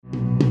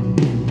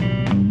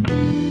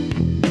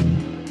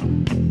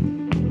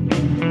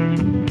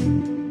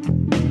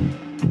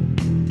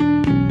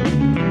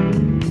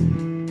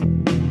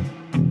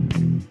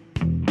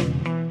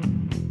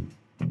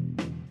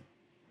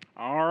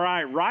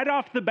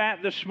off the bat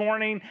this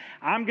morning,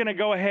 I'm going to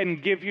go ahead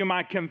and give you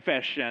my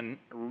confession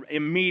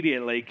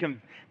immediately.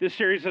 This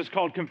series is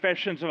called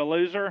Confessions of a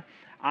Loser.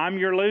 I'm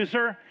your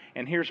loser,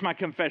 and here's my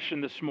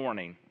confession this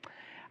morning.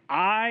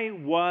 I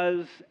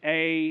was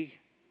a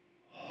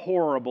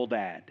horrible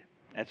dad.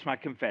 That's my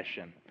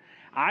confession.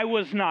 I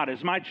was not.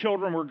 As my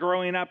children were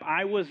growing up,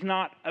 I was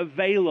not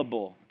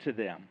available to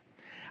them.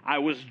 I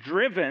was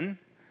driven.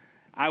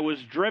 I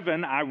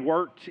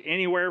worked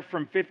anywhere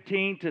from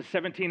 15 to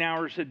 17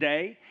 hours a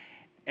day,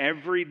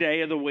 every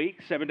day of the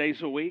week, 7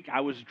 days a week.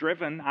 I was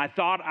driven. I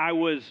thought I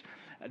was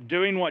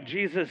doing what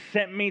Jesus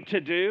sent me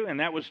to do, and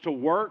that was to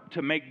work,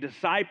 to make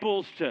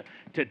disciples,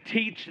 to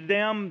teach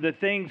them the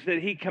things that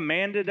He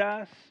commanded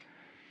us.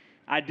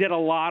 I did a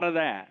lot of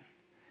that,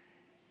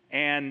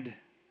 and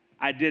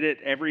I did it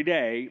every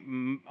day,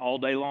 all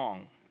day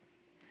long.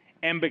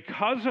 And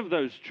because of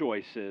those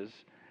choices,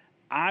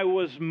 I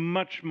was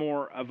much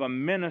more of a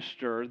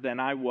minister than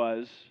I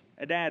was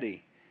a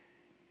daddy.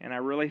 And I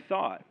really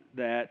thought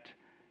that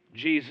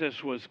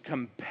Jesus was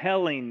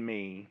compelling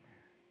me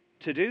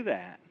to do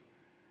that.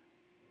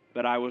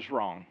 But I was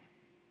wrong.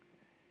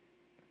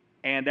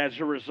 And as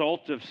a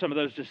result of some of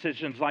those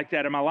decisions like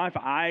that in my life,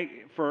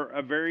 in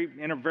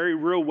a very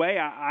real way,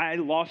 I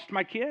lost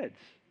my kids.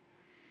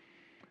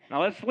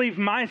 Now let's leave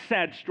my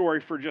sad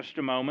story for just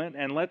a moment,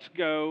 and let's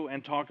go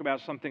and talk about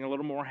something a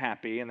little more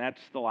happy, and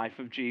that's the life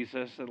of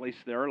Jesus, at least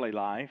the early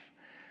life.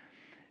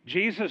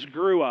 Jesus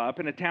grew up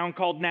in a town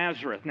called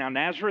Nazareth. Now,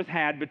 Nazareth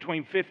had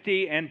between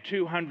 50 and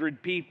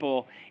 200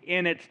 people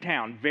in its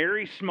town,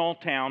 very small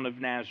town of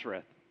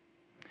Nazareth.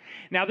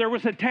 Now, there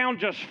was a town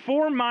just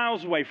 4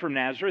 miles away from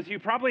Nazareth. You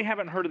probably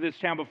haven't heard of this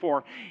town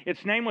before.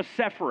 Its name was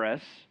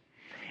Sepphoris,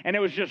 and it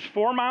was just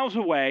 4 miles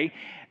away,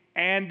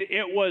 and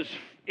it was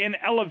in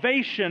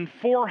elevation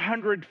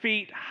 400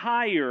 feet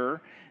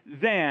higher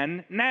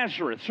than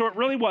Nazareth. So it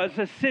really was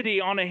a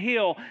city on a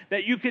hill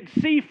that you could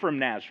see from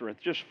Nazareth,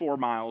 just 4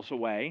 miles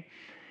away.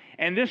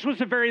 And this was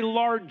a very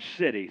large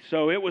city,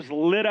 so it was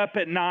lit up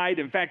at night.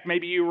 In fact,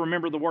 maybe you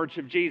remember the words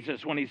of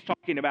Jesus when He's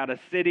talking about a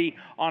city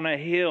on a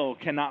hill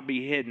cannot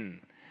be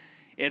hidden.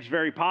 It's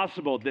very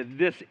possible that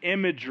this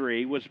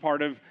imagery was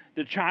part of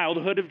the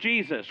childhood of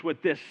Jesus,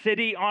 with this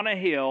city on a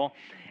hill,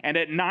 and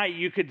at night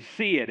you could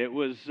see it. It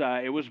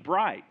was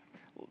bright.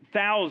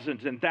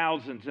 Thousands and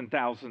thousands and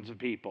thousands of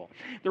people.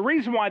 The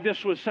reason why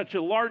this was such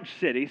a large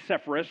city,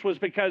 Sepphoris, was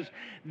because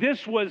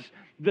this was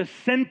the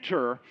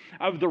center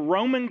of the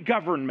Roman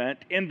government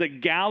in the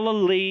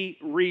Galilee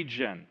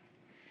region.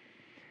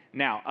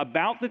 Now,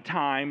 about the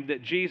time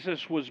that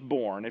Jesus was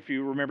born, if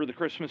you remember the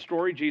Christmas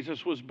story,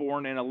 Jesus was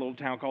born in a little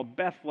town called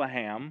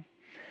Bethlehem.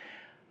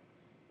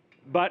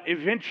 But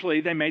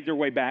eventually they made their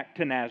way back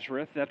to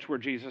Nazareth. That's where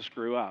Jesus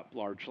grew up,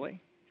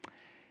 largely.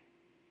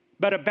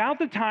 But about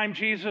the time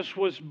Jesus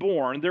was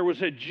born, there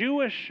was a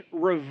Jewish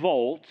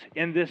revolt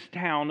in this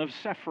town of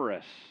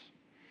Sepphoris.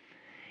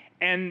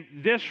 And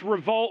this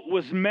revolt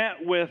was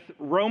met with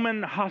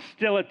Roman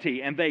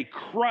hostility, and they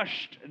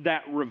crushed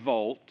that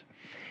revolt.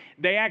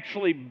 They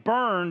actually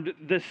burned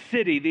the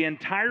city, the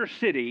entire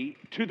city,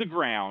 to the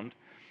ground.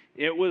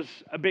 It was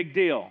a big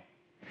deal.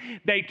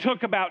 They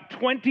took about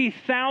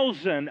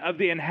 20,000 of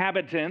the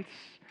inhabitants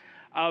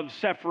of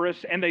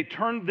Sepphoris, and they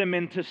turned them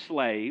into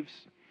slaves.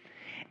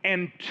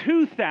 And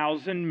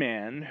 2,000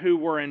 men who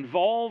were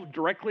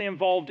directly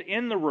involved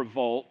in the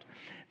revolt,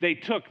 they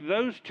took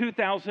those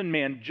 2,000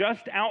 men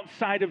just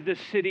outside of the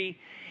city,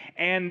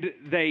 and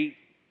they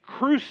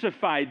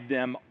crucified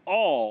them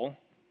all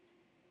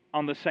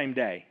on the same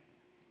day.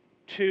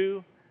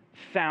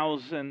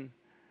 2,000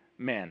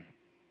 men.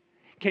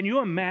 Can you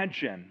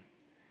imagine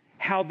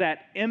how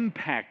that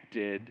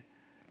impacted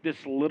this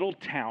little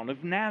town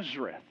of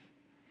Nazareth?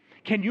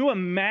 Can you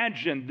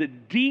imagine the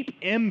deep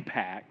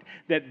impact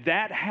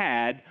that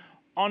had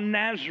on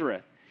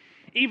Nazareth?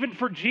 Even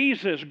for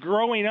Jesus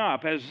growing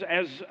up as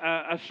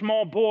a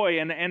small boy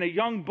and a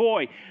young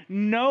boy,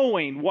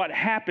 knowing what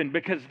happened,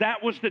 because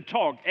that was the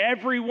talk.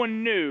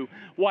 Everyone knew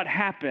what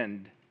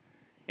happened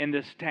in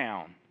this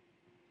town.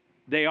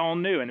 They all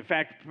knew. And in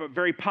fact,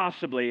 very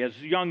possibly, as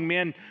young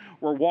men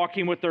were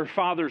walking with their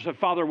fathers, a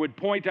father would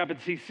point up and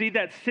see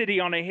that city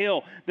on a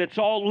hill that's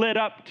all lit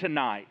up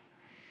tonight.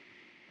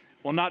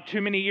 Well, not too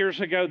many years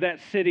ago,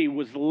 that city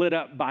was lit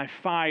up by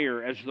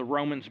fire as the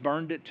Romans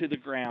burned it to the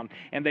ground.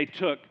 And they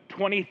took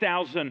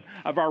 20,000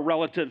 of our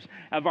relatives,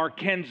 of our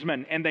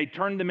kinsmen, and they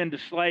turned them into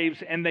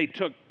slaves. And they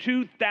took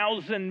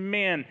 2,000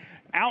 men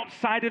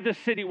outside of the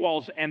city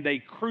walls, and they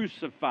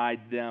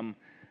crucified them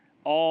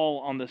all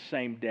on the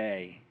same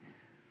day.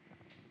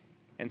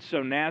 And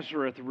so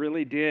Nazareth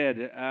really did,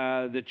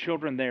 the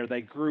children there,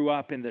 they grew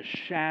up in the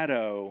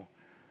shadow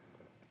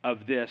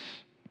of this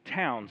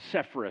town,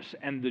 Sepphoris,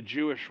 and the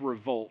Jewish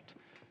revolt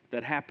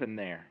that happened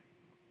there.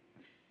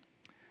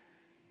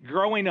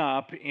 Growing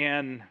up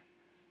in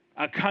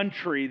a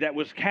country that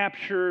was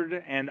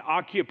captured and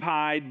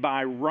occupied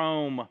by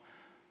Rome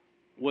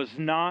was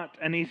not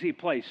an easy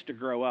place to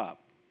grow up.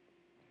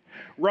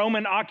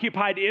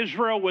 Roman-occupied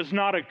Israel was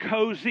not a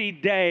cozy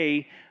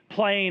day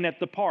playing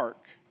at the park.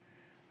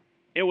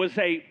 It was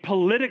a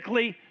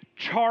politically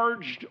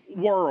charged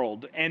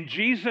world, and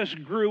Jesus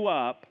grew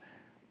up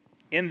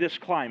in this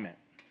climate.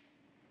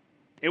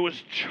 It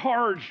was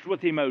charged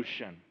with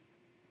emotion.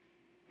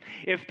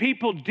 If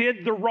people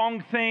did the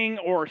wrong thing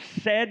or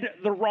said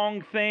the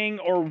wrong thing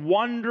or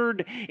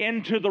wandered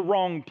into the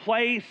wrong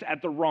place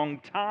at the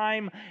wrong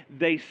time,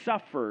 they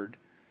suffered,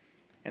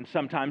 and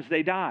sometimes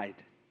they died.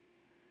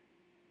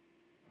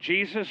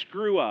 Jesus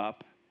grew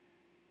up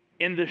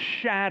in the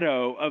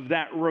shadow of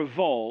that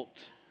revolt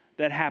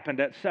that happened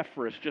at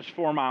Sepphoris, just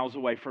 4 miles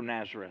away from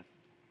Nazareth.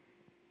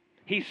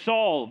 He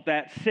saw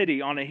that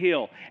city on a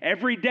hill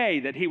every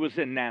day that he was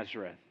in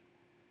Nazareth.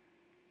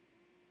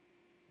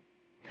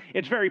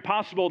 It's very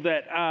possible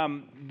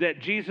that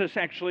Jesus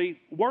actually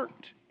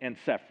worked in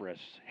Sepphoris.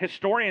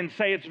 Historians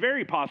say it's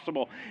very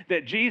possible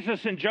that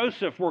Jesus and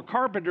Joseph were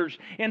carpenters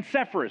in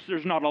Sepphoris.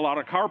 There's not a lot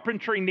of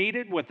carpentry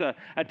needed with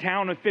a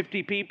town of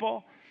 50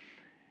 people.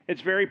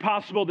 It's very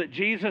possible that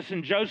Jesus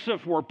and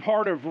Joseph were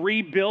part of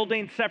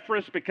rebuilding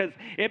Sepphoris because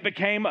it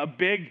became a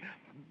big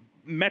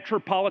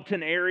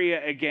metropolitan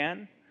area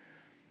again,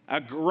 a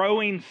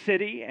growing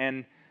city,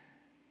 and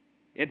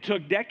it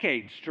took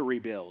decades to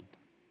rebuild.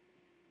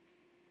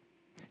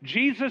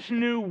 Jesus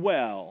knew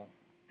well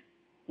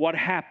what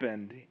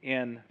happened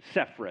in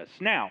Sepphoris.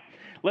 Now,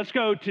 let's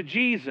go to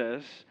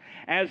Jesus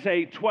as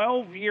a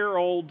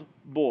 12-year-old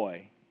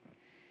boy.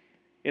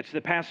 It's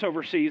the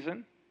Passover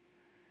season,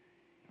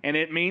 and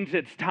it means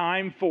it's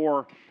time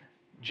for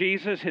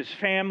Jesus, his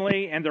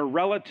family, and their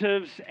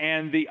relatives,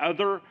 and the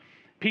other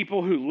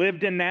people who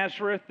lived in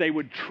Nazareth. They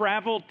would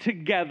travel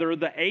together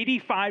the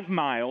 85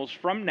 miles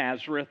from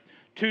Nazareth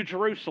to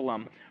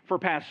Jerusalem for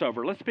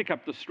Passover. Let's pick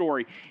up the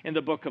story in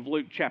the book of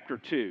Luke chapter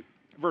 2,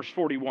 verse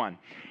 41.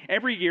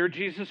 Every year,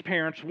 Jesus'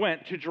 parents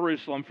went to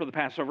Jerusalem for the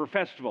Passover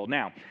festival.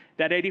 Now,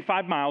 that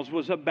 85 miles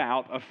was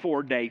about a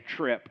 4-day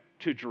trip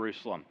to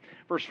Jerusalem.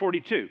 Verse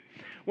 42.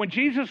 When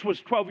Jesus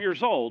was 12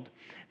 years old,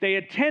 they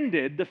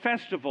attended the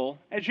festival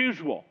as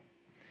usual.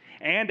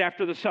 And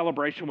after the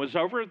celebration was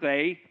over,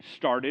 they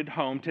started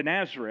home to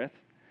Nazareth.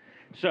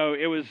 So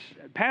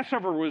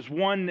Passover was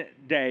one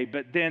day,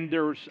 but then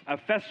there's a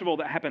festival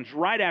that happens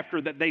right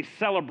after that they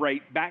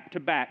celebrate back to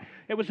back.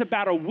 It was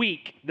about a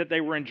week that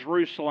they were in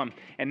Jerusalem,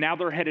 and now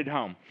they're headed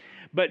home.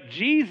 But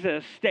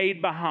Jesus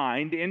stayed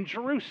behind in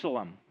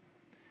Jerusalem.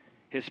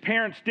 His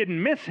parents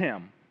didn't miss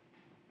him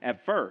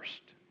at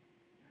first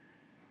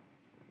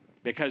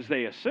because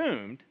they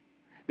assumed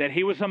that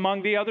he was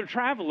among the other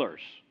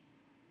travelers.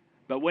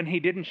 But when he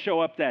didn't show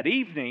up that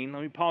evening,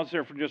 let me pause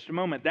there for just a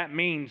moment, that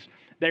means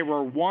they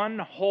were one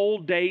whole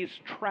day's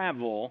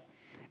travel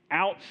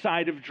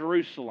outside of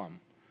Jerusalem.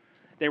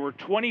 They were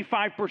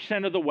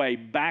 25% of the way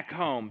back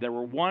home. They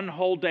were one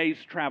whole day's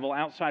travel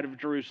outside of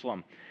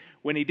Jerusalem.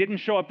 When he didn't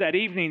show up that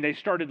evening, they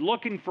started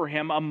looking for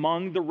him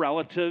among the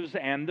relatives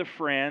and the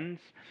friends.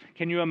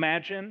 Can you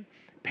imagine?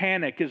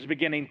 Panic is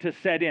beginning to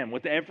set in.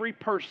 With every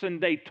person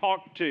they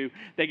talk to,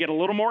 they get a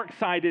little more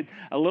excited,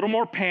 a little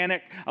more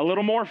panic, a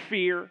little more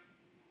fear.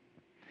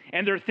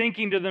 And they're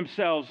thinking to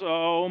themselves,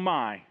 oh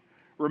my,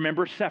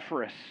 remember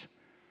Sepphoris.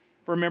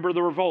 Remember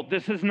the revolt.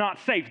 This is not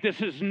safe. This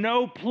is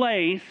no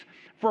place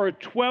for a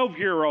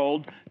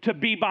 12-year-old to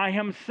be by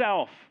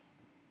himself.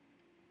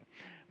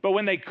 But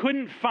when they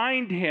couldn't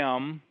find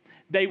him,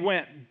 they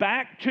went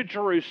back to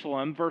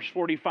Jerusalem, verse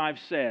 45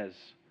 says,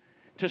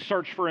 to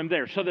search for him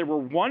there. So they were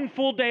one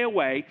full day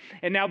away,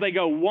 and now they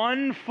go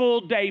one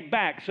full day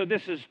back. So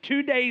this is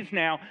 2 days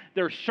now.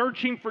 They're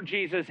searching for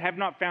Jesus, have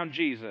not found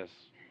Jesus.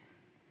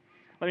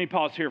 Let me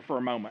pause here for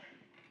a moment.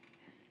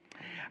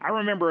 I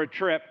remember a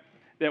trip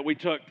that we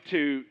took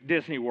to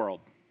Disney World.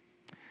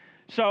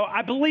 So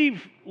I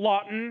believe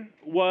Lawton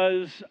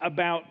was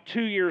about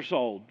 2 years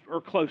old, or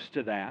close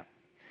to that.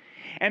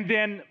 And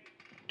then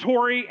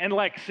Tori and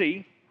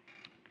Lexi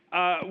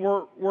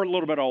were a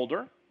little bit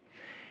older.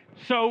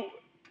 So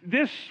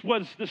this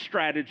was the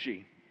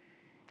strategy.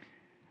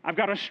 I've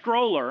got a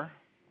stroller,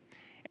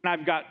 and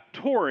I've got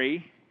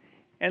Tori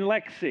and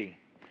Lexi.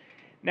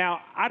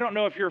 Now, I don't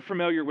know if you're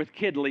familiar with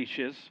kid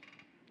leashes.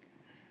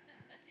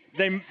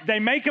 They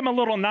make them a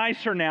little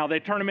nicer now.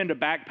 They turn them into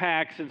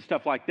backpacks and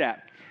stuff like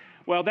that.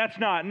 Well,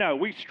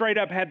 we straight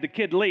up had the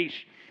kid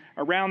leash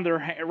around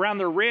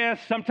their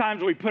wrist.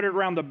 Sometimes we put it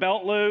around the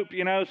belt loop,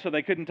 so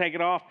they couldn't take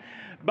it off.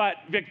 But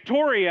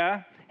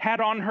Victoria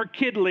had on her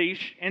kid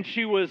leash, and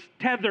she was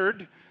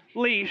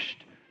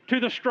leashed to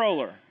the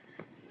stroller.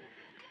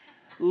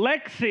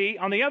 Lexi,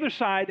 on the other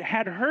side,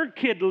 had her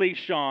kid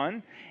leash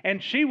on,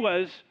 and she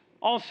was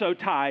also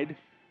tied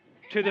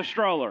to the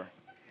stroller.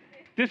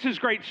 This is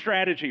great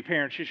strategy,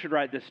 parents. You should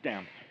write this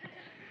down.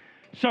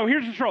 So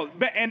here's the stroller.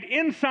 And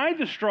inside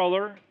the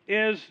stroller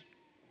is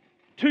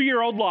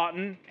 2-year-old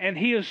Lawton, and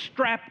he is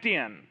strapped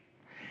in.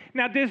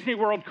 Now, Disney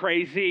World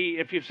crazy.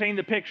 If you've seen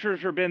the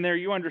pictures or been there,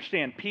 you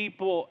understand.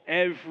 People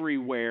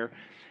everywhere.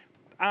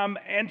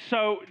 And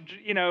so,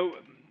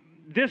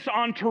 this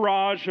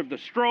entourage of the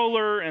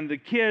stroller and the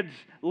kids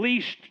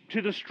leashed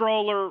to the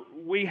stroller,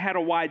 we had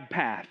a wide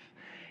path.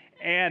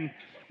 And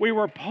we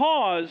were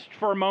paused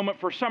for a moment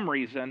for some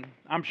reason.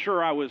 I'm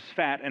sure I was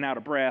fat and out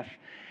of breath.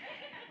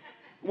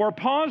 We're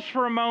paused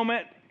for a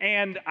moment,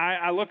 and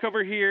I look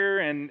over here,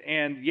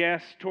 and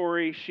yes,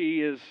 Tori,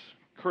 she is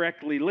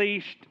correctly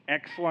leashed.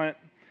 Excellent.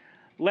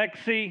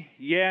 Lexi,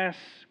 yes,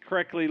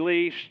 correctly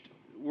leashed.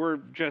 We're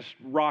just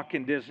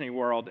rocking Disney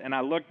World. And I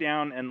look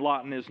down, and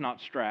Lawton is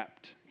not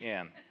strapped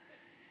in.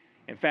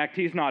 In fact,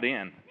 he's not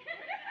in.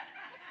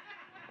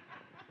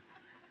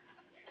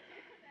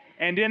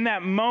 And in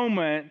that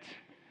moment,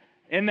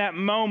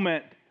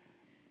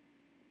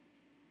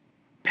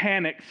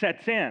 panic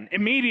sets in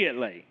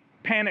immediately.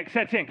 Panic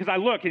sets in because I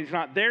look, and he's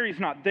not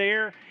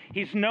there,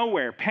 he's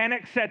nowhere.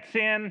 Panic sets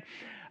in.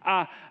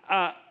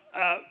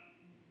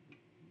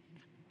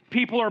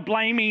 People are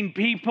blaming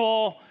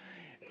people.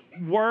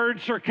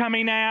 Words are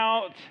coming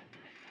out.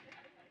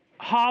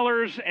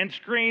 Hollers and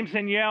screams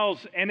and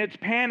yells, and it's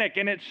panic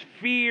and it's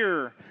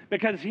fear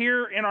because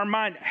here in our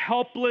mind,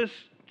 helpless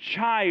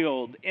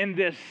child in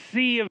this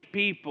sea of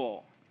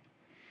people.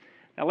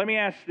 Now let me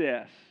ask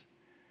this.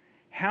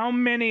 How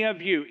many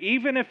of you,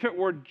 even if it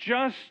was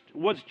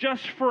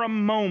just for a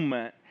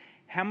moment,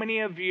 how many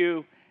of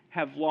you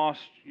have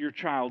lost your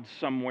child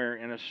somewhere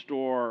in a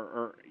store?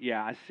 Or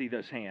yeah, I see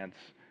those hands.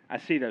 I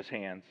see those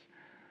hands.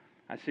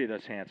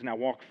 Now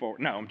walk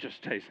forward. No, I'm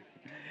just teasing.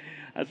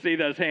 I see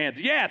those hands.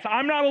 Yes,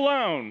 I'm not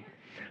alone.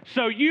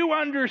 So you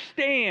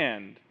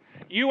understand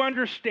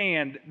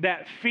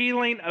that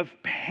feeling of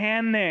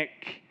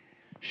panic,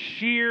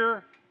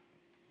 sheer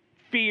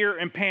fear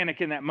and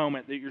panic in that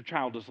moment that your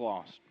child is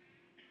lost.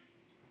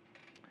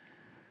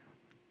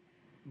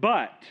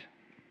 But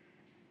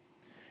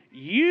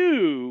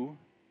you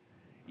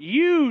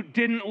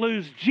didn't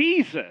lose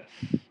Jesus.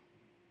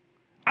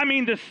 I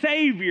mean, the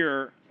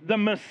Savior, the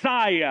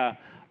Messiah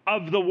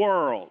of the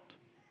world.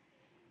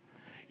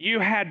 You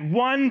had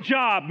one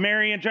job,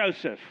 Mary and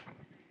Joseph.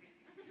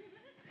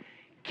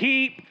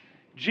 Keep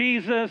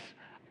Jesus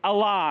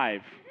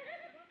alive.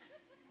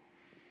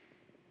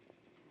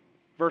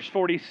 Verse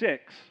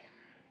 46.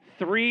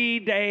 3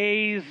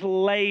 days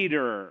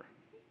later,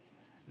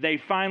 they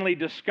finally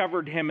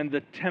discovered him in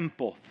the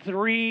temple.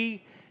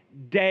 3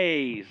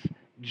 days,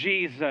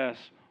 Jesus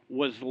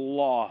was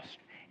lost.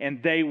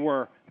 And they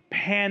were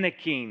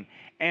panicking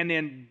and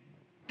in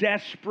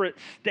desperate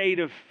state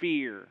of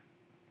fear.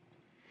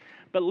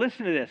 But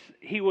listen to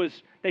this.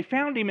 They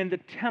found him in the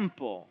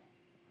temple,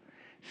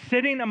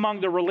 sitting among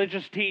the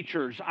religious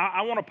teachers.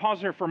 I want to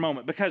pause there for a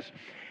moment because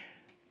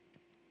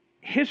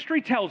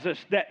history tells us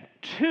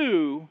that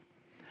two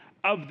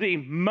of the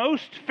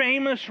most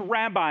famous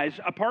rabbis,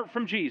 apart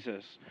from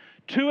Jesus,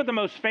 two of the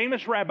most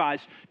famous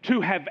rabbis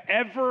to have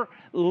ever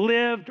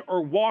lived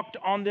or walked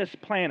on this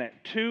planet,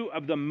 two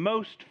of the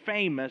most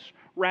famous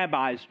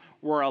rabbis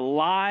were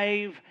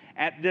alive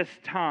at this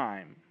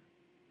time.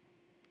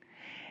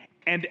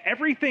 And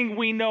everything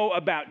we know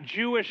about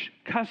Jewish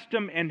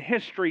custom and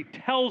history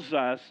tells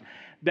us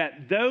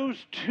that those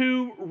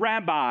two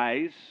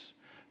rabbis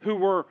who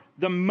were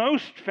the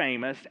most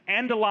famous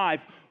and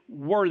alive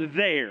were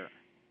there.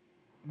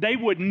 They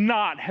would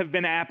not have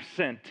been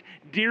absent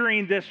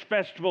during this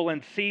festival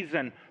and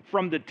season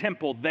from the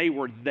temple. They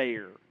were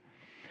there,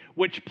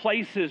 which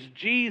places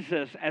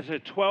Jesus as a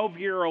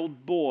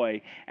 12-year-old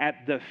boy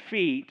at the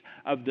feet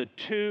of the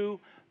two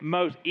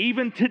most,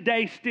 even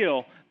today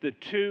still, the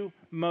two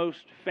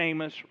most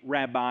famous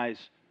rabbis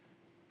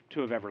to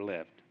have ever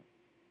lived.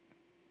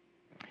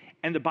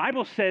 And the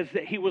Bible says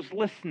that he was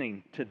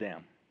listening to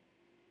them.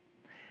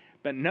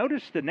 But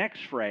notice the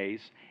next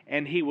phrase,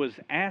 and he was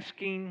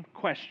asking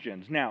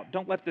questions. Now,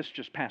 don't let this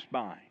just pass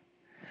by.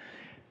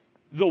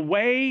 The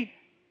way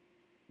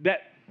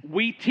that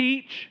we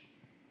teach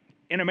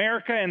in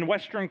America and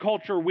Western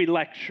culture, we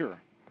lecture.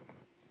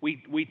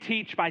 We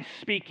teach by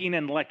speaking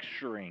and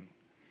lecturing.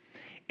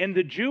 In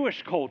the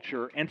Jewish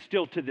culture, and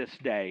still to this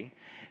day,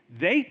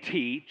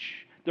 the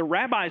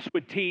rabbis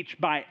would teach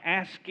by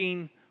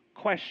asking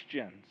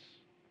questions.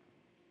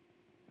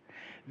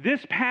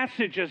 This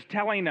passage is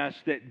telling us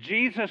that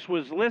Jesus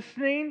was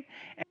listening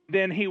and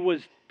then he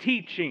was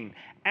teaching,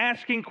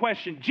 asking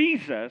questions.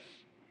 Jesus,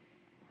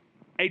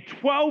 a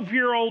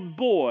 12-year-old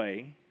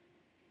boy,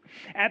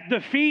 at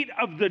the feet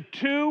of the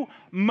two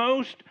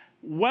most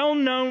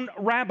well-known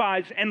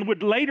rabbis and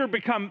would later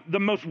become the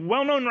most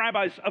well-known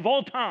rabbis of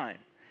all time,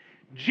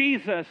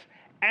 Jesus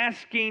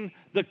asking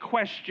the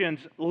questions,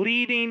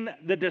 leading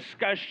the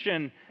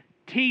discussion,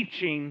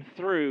 teaching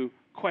through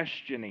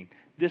questioning.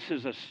 This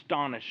is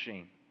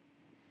astonishing.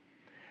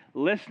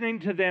 Listening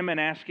to them and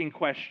asking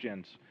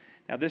questions.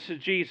 Now, this is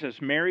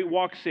Jesus. Mary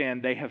walks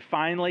in. They have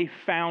finally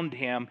found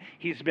him.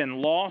 He's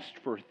been lost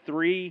for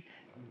 3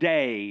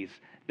 days.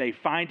 They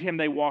find him,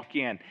 they walk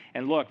in.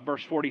 And look,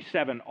 verse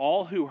 47,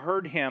 all who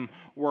heard him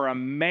were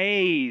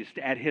amazed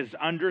at his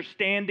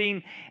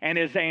understanding and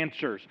his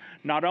answers.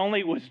 Not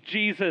only was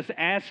Jesus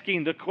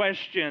asking the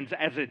questions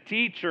as a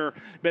teacher,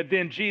 but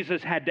then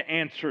Jesus had to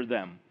answer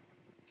them.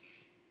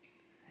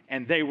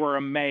 And they were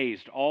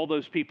amazed, all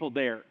those people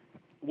there,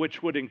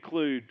 which would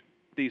include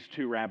these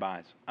two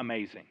rabbis.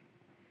 Amazing.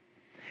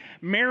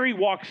 Mary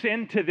walks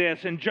into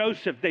this, and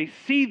Joseph, they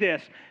see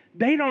this.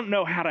 They don't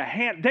know how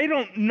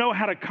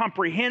to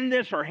comprehend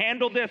this or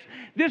handle this.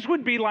 This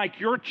would be like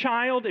your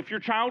child, if your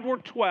child were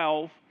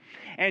 12,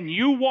 and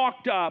you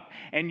walked up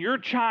and your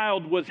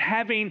child was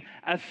having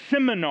a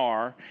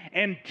seminar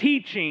and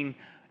teaching,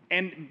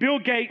 and Bill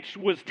Gates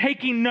was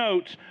taking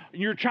notes,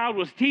 and your child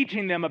was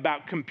teaching them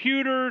about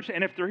computers.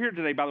 And if they're here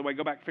today, by the way,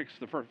 go back, fix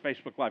the first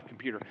Facebook Live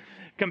computer.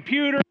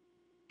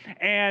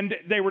 And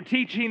they were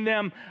teaching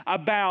them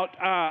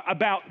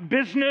about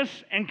business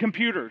and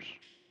computers.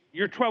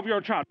 Your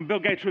 12-year-old child, Bill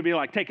Gates would be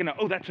like taking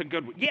oh, that's a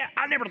good one. Yeah,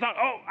 I never thought,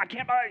 I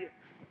can't buy it.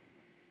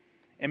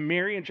 And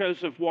Mary and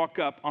Joseph walk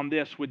up on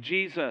this with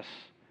Jesus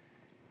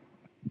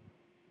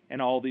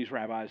and all these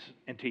rabbis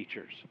and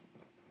teachers.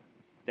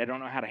 They don't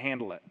know how to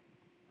handle it.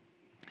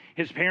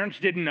 His parents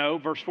didn't know,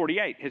 verse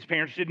 48, his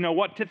parents didn't know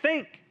what to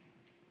think.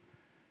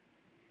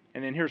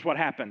 And then here's what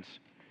happens.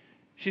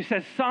 She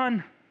says,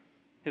 "Son,"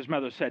 his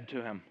mother said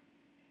to him,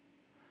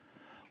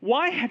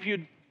 "why have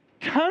you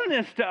done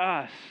this to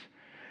us?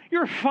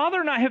 Your father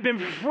and I have been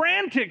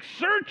frantic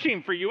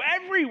searching for you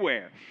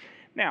everywhere."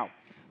 Now,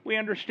 we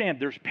understand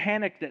there's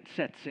panic that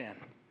sets in,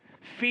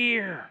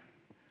 fear.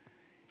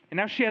 And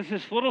now she has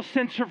this little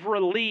sense of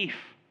relief.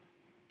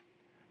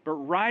 But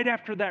right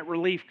after that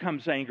relief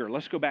comes anger.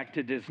 Let's go back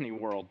to Disney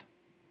World.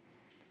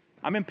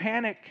 I'm in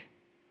panic.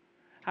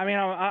 I mean,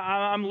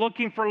 I'm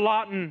looking for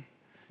Lot and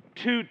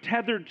two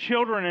tethered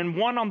children and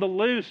one on the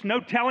loose. No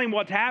telling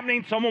what's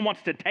happening. Someone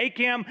wants to take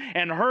him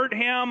and hurt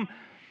him.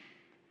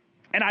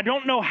 And I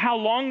don't know how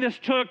long this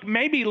took,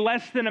 maybe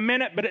less than a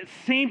minute, but it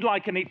seemed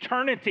like an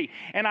eternity.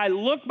 And I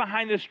look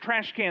behind this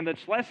trash can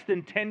that's less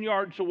than 10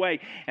 yards away,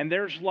 and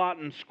there's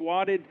Lawton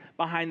squatted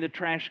behind the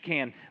trash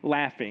can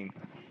laughing.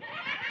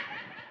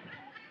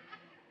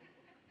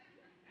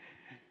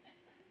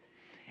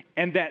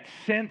 And that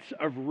sense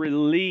of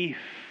relief,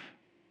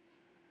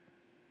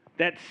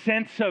 the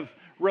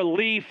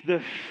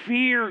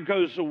fear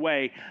goes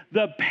away,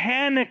 the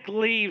panic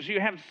leaves,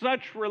 you have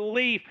such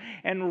relief,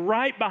 and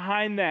right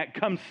behind that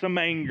comes some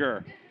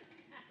anger.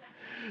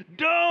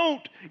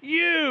 Don't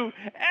you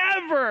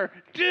ever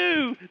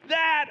do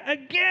that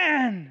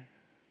again.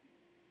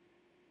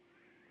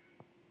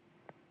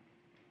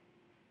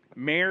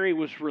 Mary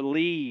was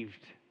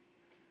relieved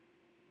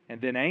and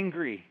then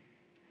angry,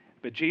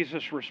 but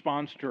Jesus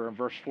responds to her in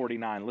verse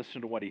 49.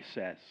 Listen to what he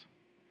says.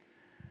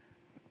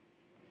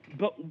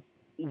 "But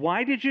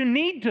why did you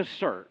need to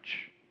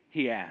search?"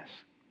 he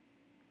asked.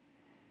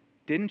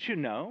 "Didn't you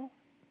know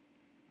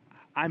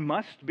I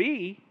must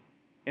be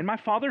in my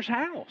Father's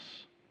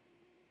house?"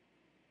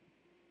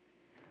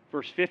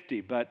 Verse 50,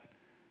 but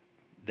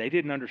they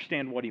didn't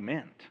understand what he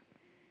meant.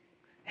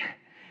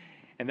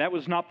 And that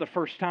was not the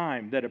first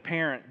time that a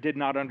parent did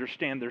not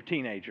understand their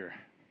teenager.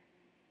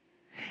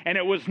 And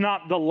it was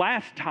not the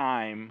last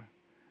time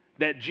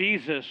that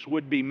Jesus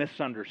would be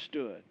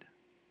misunderstood.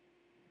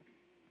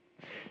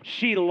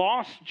 She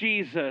lost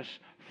Jesus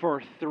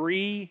for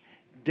 3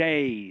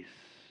 days.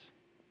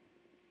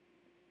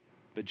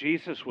 But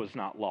Jesus was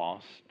not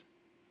lost.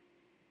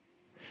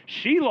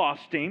 She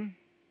lost him.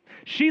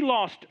 She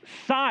lost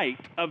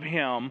sight of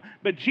him,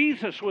 but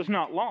Jesus was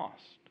not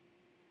lost.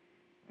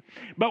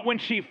 But when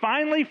she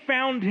finally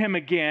found him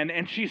again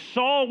and she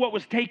saw what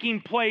was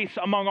taking place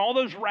among all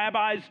those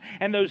rabbis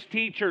and those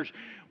teachers,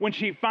 when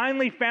she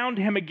finally found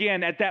him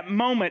again, at that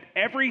moment,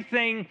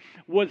 everything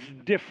was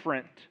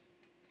different.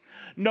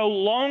 No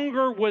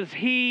longer was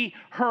he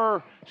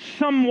her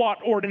somewhat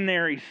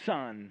ordinary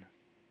son.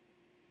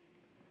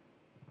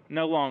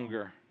 No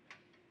longer.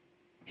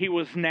 He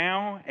was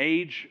now,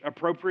 age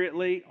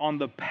appropriately, on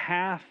the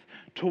path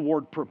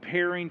toward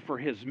preparing for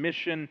his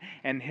mission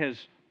and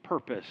his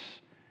purpose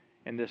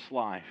in this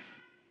life.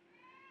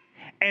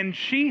 And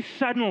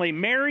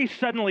Mary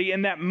suddenly,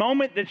 in that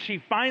moment that she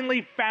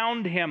finally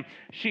found him,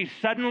 she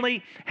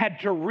suddenly had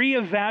to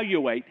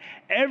reevaluate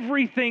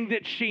everything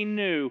that she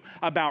knew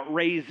about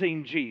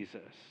raising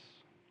Jesus.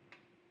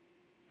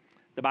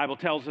 The Bible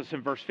tells us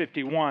in verse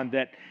 51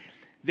 that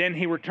then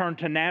he returned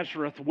to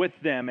Nazareth with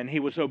them, and he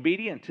was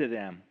obedient to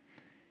them.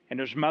 And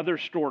his mother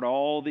stored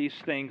all these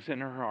things in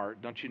her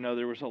heart. Don't you know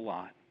there was a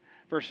lot?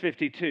 Verse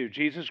 52,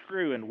 Jesus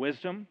grew in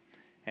wisdom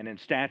and in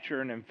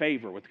stature and in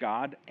favor with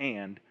God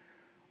and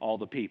all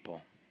the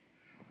people.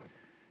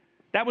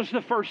 That was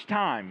the first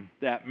time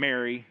that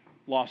Mary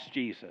lost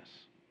Jesus.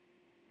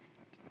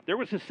 There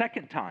was a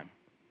second time.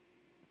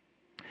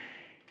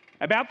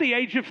 About the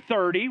age of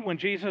 30, when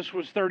Jesus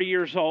was 30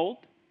 years old,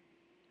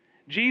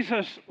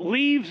 Jesus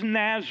leaves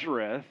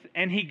Nazareth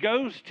and he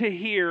goes to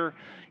hear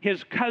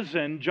his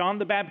cousin, John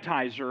the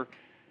Baptizer.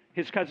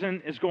 His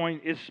cousin is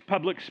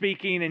public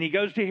speaking, and he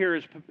goes to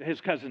hear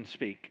his cousin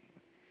speak.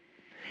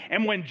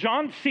 And when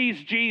John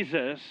sees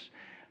Jesus,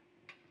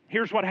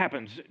 here's what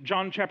happens.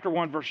 John chapter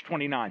 1, verse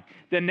 29.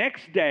 The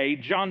next day,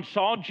 John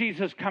saw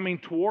Jesus coming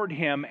toward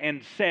him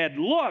and said,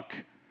 "Look,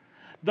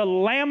 the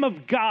Lamb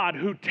of God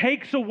who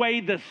takes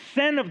away the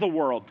sin of the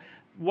world."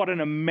 What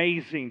an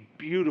amazing,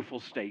 beautiful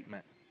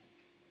statement.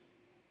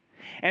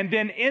 And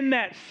then in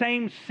that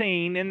same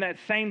scene, in that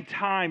same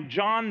time,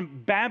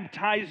 John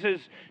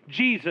baptizes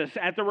Jesus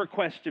at the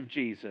request of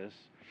Jesus.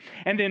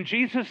 And then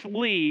Jesus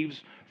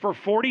leaves for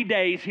 40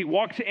 days. He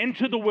walks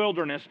into the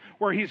wilderness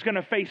where he's going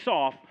to face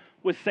off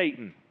with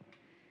Satan.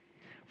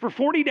 For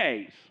 40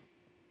 days,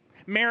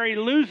 Mary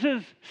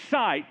loses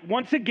sight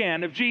once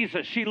again of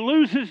Jesus. She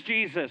loses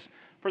Jesus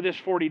for this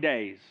 40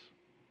 days.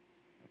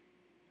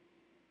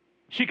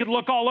 She could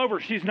look all over.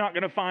 She's not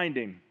going to find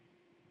him.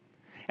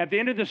 At the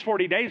end of this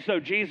 40 days, though,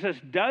 Jesus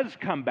does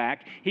come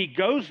back. He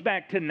goes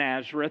back to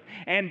Nazareth,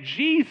 and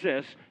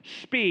Jesus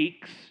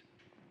speaks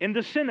in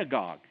the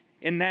synagogue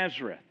in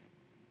Nazareth.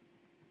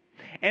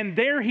 And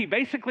there he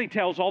basically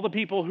tells all the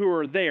people who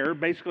are there,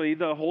 basically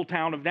the whole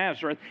town of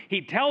Nazareth,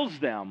 he tells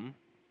them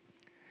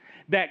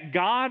that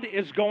God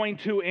is going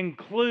to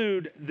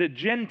include the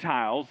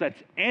Gentiles,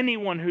 that's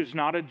anyone who's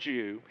not a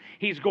Jew.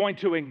 He's going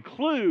to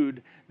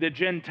include the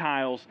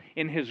Gentiles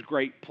in his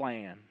great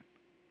plan.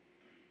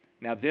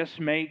 Now, this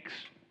makes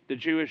the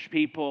Jewish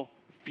people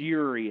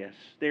furious.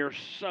 They're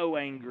so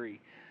angry.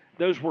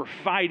 Those were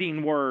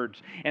fighting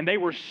words. And they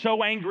were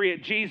so angry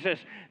at Jesus,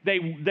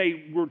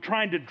 they were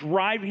trying to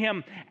drive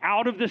him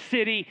out of the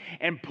city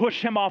and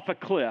push him off a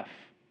cliff.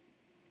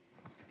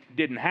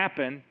 Didn't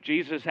happen.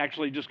 Jesus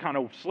actually just kind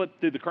of slipped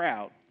through the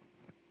crowd.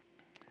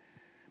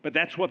 But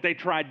that's what they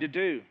tried to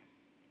do.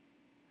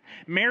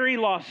 Mary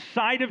lost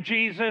sight of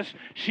Jesus.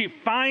 She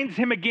finds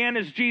him again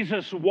as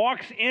Jesus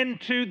walks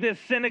into this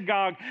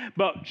synagogue,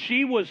 but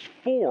she was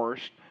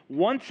forced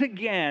once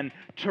again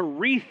to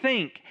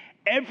rethink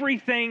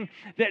everything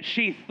that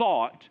she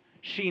thought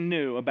she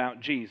knew about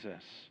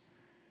Jesus.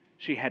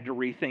 She had to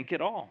rethink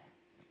it all.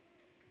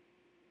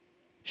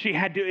 She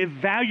had to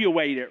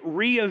evaluate it,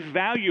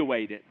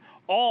 reevaluate it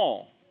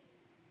all.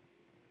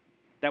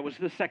 That was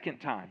the second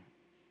time.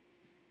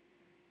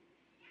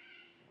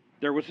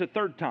 There was a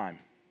third time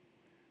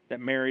that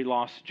Mary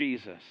lost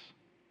Jesus.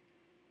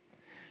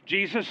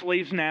 Jesus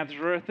leaves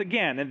Nazareth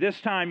again, and this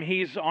time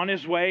he's on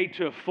his way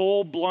to a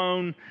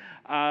full-blown,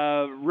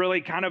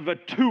 really kind of a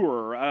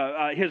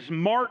tour, his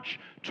march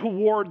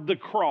toward the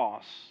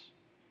cross.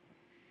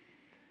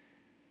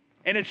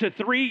 And it's a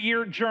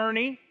 3-year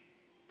journey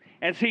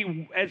as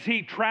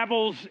he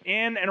travels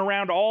in and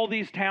around all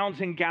these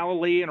towns in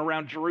Galilee and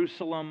around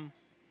Jerusalem.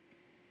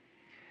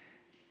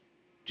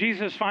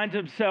 Jesus finds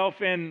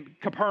himself in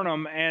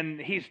Capernaum, and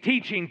he's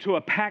teaching to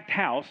a packed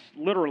house,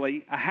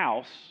 literally a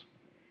house.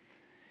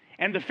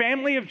 And the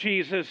family of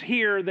Jesus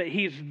hear that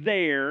he's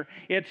there.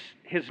 It's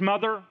his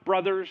mother,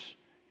 brothers,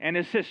 and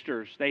his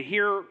sisters. They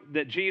hear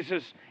that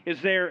Jesus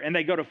is there, and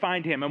they go to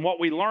find him. And what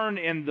we learn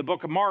in the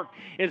book of Mark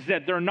is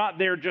that they're not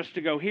there just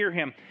to go hear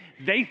him.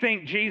 They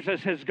think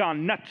Jesus has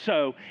gone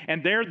nutso,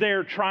 and they're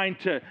there trying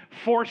to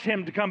force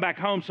him to come back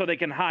home so they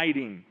can hide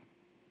him.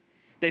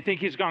 They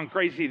think he's gone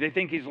crazy. They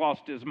think he's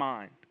lost his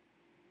mind.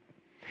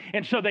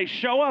 And so they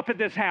show up at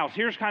this house.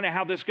 Here's kind of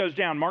how this goes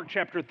down. Mark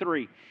chapter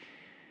 3.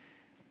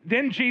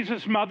 Then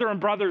Jesus' mother and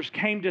brothers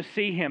came to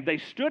see him. They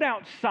stood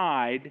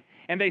outside,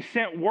 and they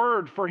sent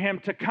word for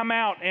him to come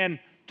out and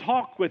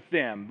talk with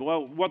them.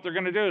 Well, what they're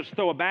going to do is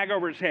throw a bag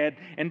over his head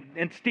and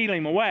steal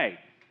him away.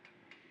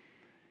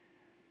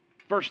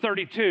 Verse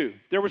 32,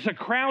 there was a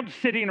crowd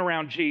sitting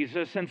around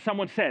Jesus, and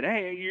someone said,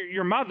 hey,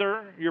 your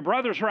mother, your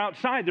brothers are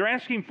outside. They're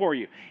asking for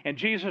you. And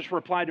Jesus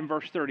replied in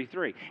verse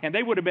 33. And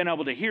they would have been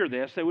able to hear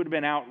this. They would have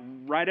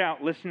been right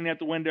out, listening at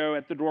the window,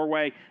 at the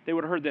doorway. They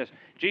would have heard this.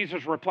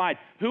 Jesus replied,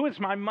 who is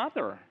my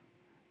mother?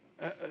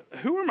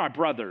 Who are my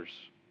brothers?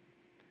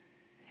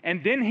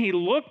 And then he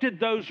looked at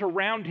those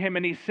around him,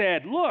 and he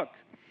said, look,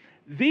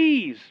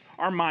 these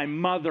are my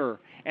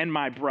mother and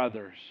my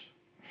brothers.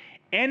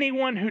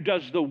 Anyone who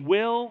does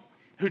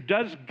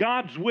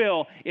God's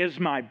will is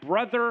my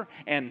brother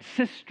and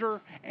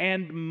sister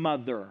and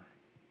mother.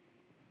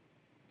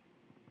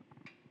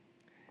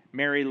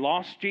 Mary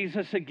lost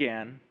Jesus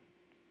again.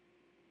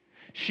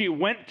 She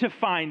went to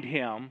find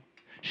him.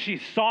 She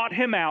sought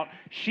him out.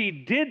 She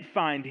did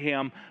find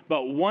him,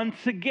 but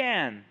once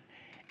again,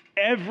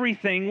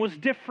 everything was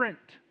different.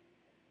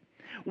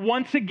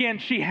 Once again,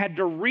 she had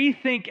to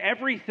rethink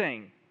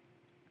everything.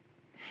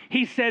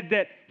 He said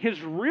that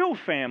his real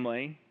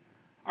family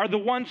are the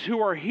ones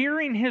who are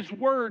hearing his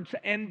words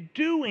and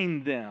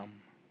doing them.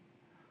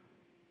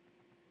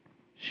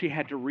 She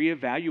had to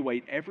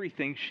reevaluate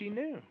everything she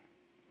knew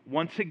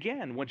once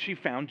again when she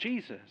found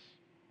Jesus.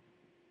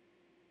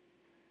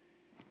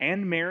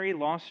 And Mary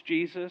lost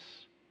Jesus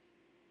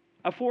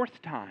a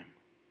fourth time.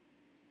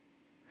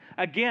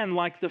 Again,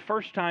 like the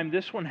first time,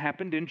 this one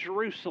happened in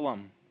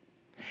Jerusalem.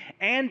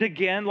 And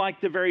again,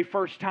 like the very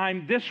first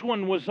time, this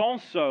one was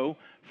also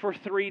for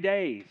 3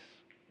 days.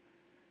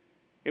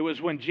 It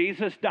was when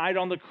Jesus died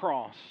on the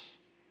cross,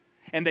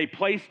 and they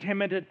placed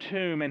him in a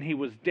tomb, and he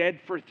was dead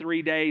for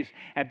 3 days.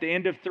 At the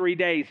end of 3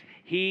 days,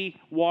 he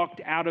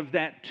walked out of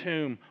that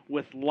tomb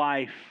with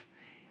life,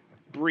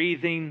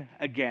 breathing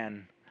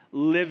again,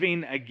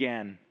 living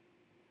again.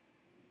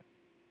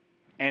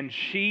 And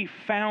she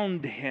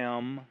found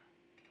him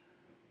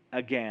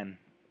again.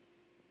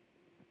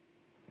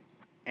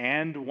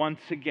 And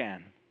once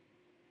again,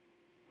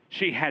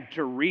 she had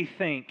to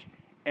rethink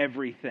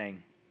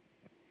everything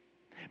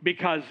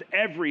because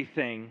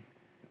everything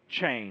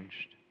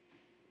changed.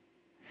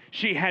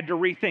 She had to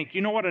rethink.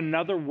 You know what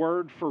another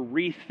word for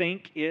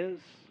rethink is?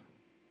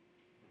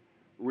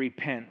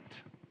 Repent,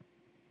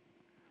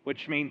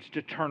 which means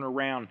to turn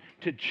around,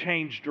 to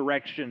change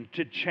direction,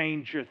 to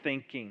change your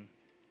thinking.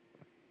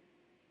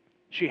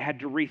 She had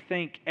to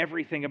rethink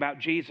everything about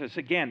Jesus.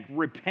 Again,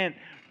 repent,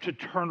 to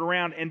turn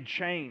around and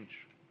change.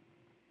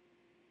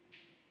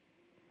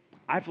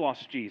 I've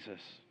lost Jesus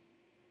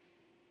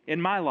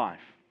in my life.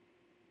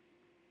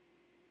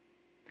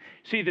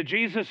 See, the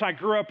Jesus I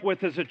grew up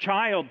with as a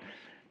child,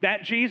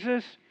 that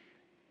Jesus,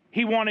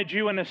 he wanted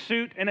you in a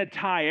suit and a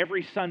tie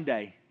every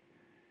Sunday.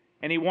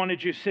 And he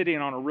wanted you sitting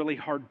on a really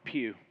hard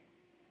pew.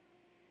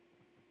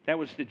 That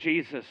was the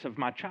Jesus of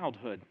my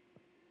childhood.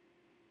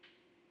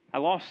 I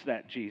lost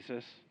that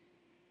Jesus.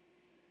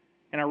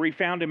 And I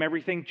refound him.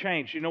 Everything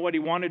changed. You know what he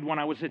wanted when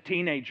I was a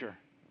teenager?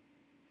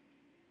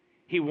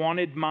 He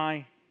wanted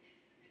my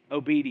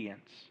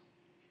obedience.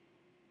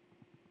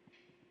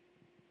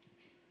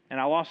 And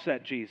I lost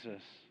that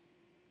Jesus.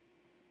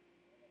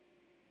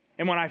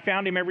 And when I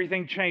found him,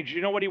 everything changed.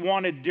 You know what he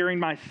wanted during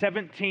my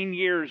 17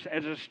 years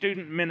as a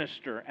student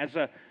minister, as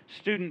a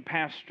student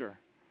pastor?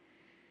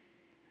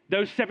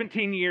 Those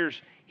 17 years,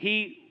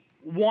 he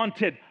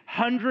wanted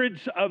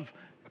hundreds of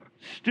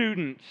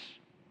students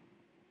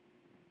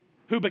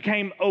who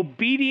became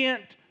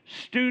obedient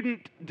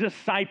student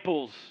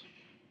disciples.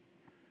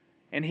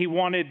 And he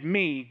wanted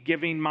me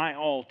giving my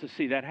all to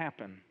see that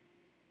happen.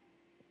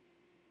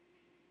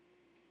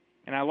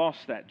 And I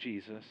lost that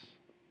Jesus.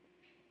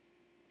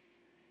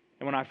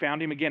 And when I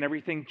found him again,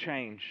 everything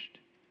changed.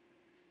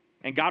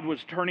 And God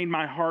was turning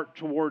my heart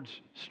towards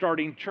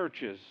starting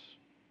churches,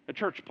 a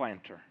church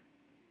planter.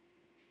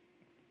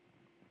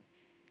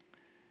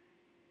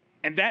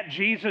 And that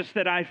Jesus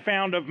that I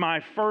found of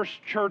my first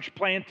church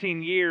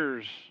planting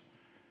years,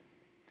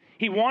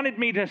 he wanted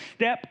me to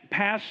step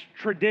past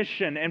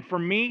tradition and for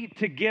me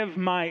to give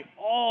my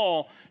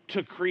all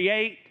to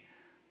create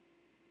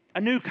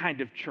a new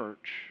kind of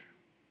church.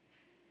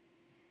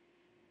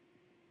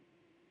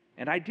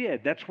 And I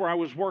did. That's where I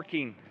was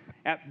working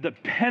at the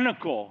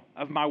pinnacle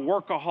of my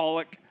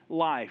workaholic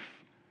life.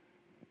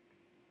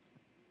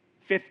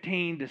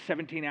 15 to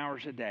 17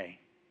 hours a day,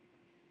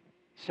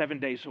 7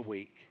 days a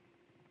week.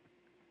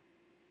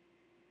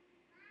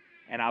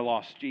 And I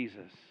lost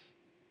Jesus.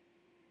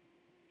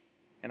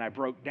 And I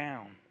broke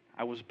down.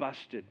 I was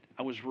busted.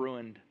 I was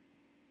ruined.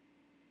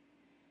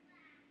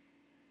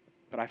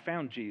 But I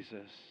found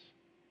Jesus.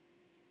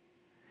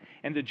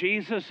 And the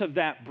Jesus of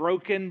that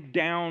broken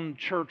down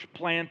church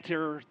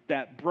planter,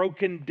 that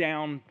broken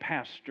down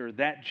pastor,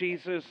 that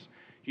Jesus,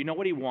 you know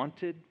what he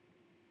wanted?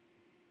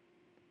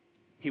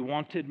 He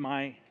wanted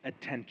my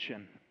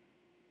attention.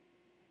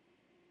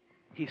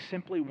 He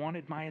simply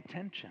wanted my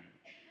attention.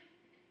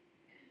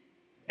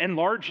 And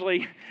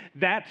largely,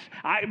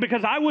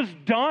 because I was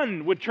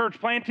done with church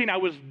planting. I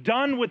was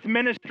done with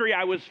ministry.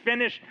 I was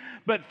finished.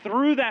 But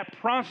through that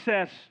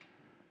process,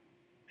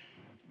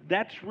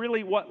 that's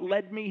really what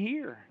led me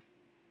here.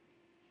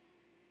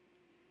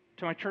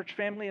 To my church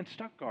family in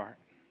Stuttgart.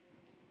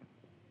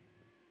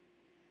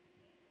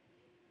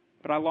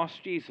 But I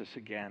lost Jesus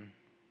again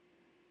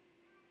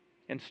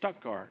in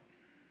Stuttgart.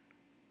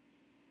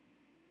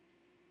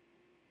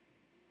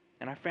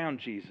 And I found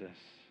Jesus.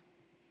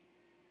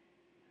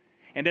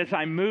 And as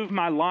I move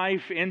my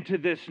life into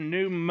this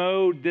new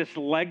mode, this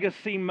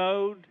legacy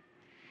mode,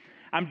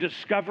 I'm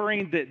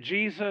discovering that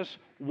Jesus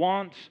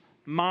wants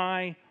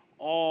my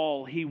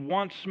all. He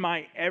wants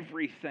my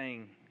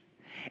everything.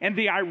 And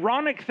the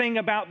ironic thing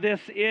about this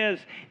is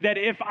that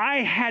if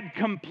I had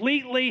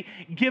completely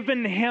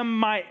given him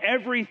my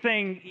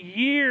everything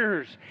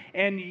years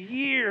and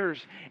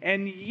years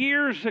and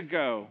years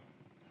ago,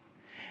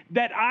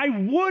 that I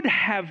would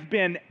have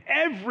been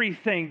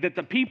everything that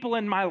the people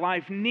in my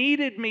life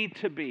needed me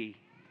to be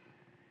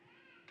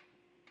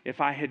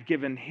if I had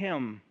given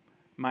him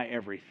my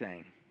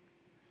everything.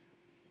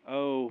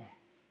 Oh,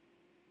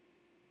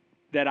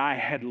 that I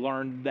had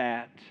learned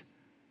that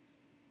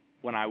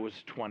when I was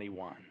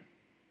 21.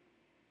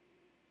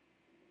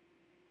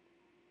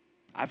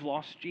 I've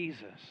lost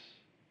Jesus.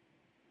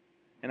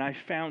 And I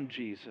found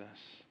Jesus.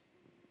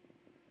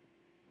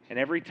 And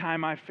every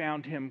time I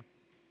found him,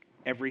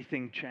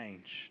 everything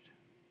changed.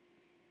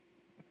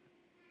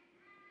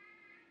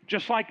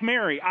 Just like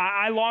Mary,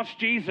 I lost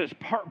Jesus,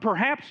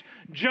 perhaps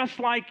just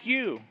like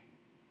you.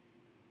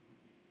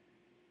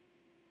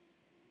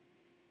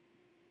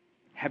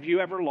 Have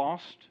you ever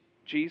lost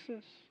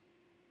Jesus?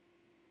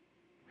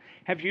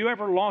 Have you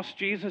ever lost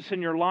Jesus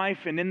in your life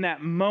and in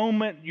that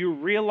moment you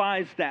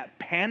realize that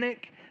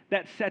panic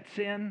that sets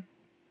in?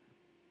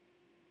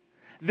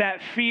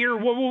 That fear,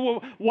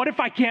 what if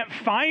I can't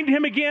find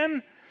him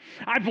again?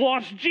 I've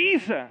lost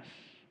Jesus.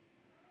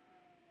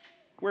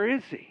 Where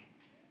is he?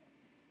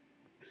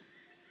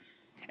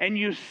 And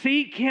you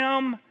seek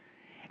him,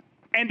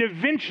 and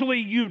eventually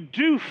you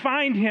do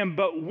find him,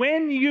 but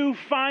when you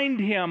find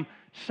him,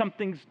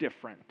 something's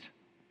different.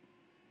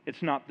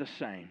 It's not the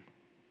same.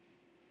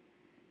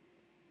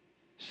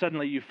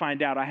 Suddenly you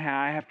find out I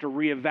have to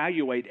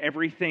reevaluate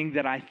everything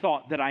that I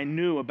thought that I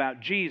knew about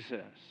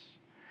Jesus.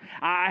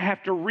 I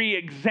have to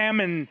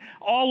re-examine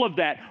all of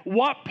that.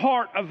 What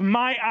part of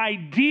my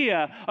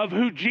idea of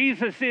who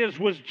Jesus is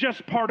was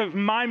just part of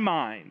my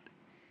mind?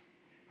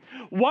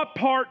 What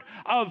part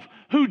of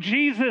who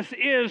Jesus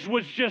is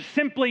was just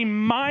simply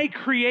my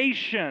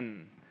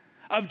creation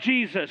of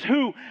Jesus,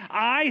 who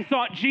I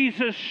thought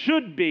Jesus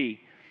should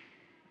be,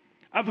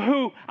 of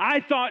who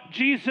I thought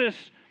Jesus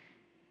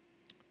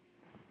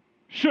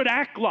should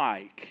act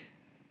like?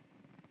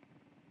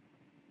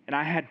 And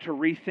I had to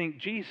rethink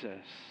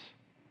Jesus.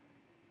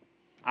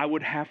 I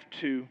would have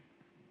to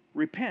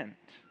repent.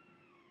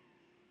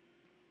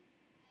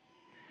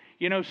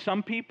 You know,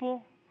 some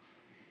people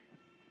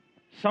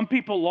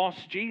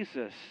lost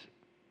Jesus,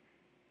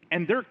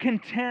 and they're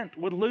content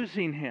with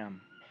losing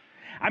him.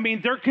 I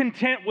mean, they're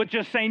content with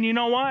just saying, you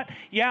know what?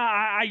 Yeah,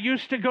 I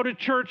used to go to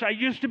church. I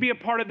used to be a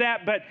part of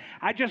that, but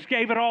I just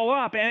gave it all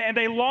up. And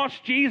they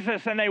lost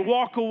Jesus, and they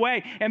walk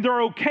away, and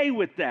they're okay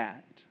with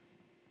that.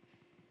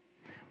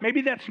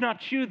 Maybe that's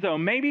not you, though.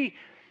 Maybe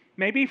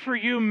for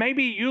you,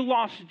 maybe you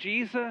lost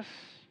Jesus.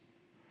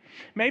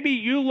 Maybe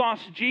you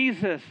lost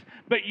Jesus,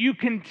 but you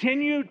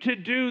continue to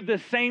do the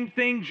same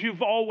things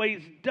you've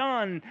always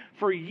done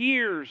for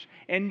years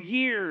and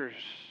years.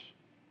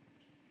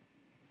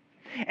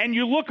 And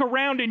you look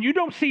around and you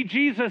don't see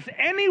Jesus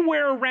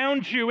anywhere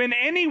around you in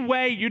any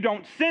way. You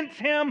don't sense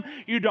him.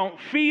 You don't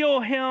feel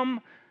him.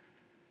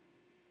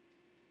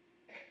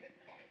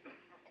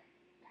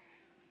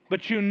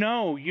 But you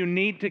know you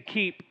need to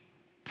keep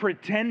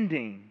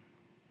pretending,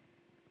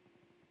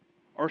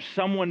 or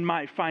someone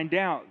might find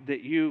out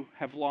that you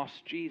have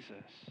lost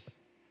Jesus.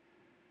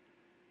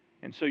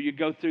 And so you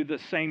go through the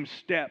same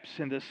steps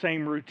and the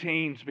same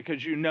routines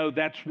because you know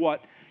that's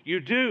what you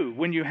do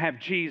when you have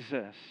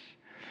Jesus.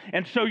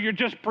 And so you're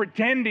just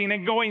pretending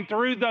and going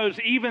through those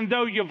even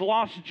though you've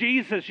lost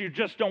Jesus. You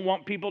just don't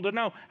want people to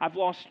know, I've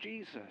lost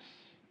Jesus.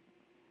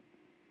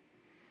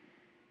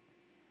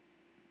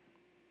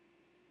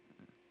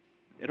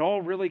 It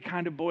all really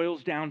kind of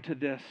boils down to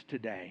this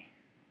today.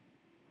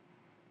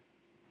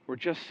 We're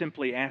just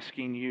simply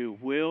asking you,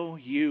 will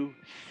you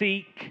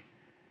seek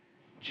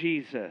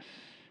Jesus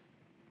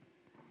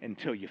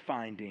until you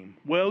find him?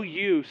 Will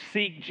you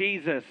seek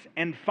Jesus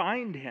and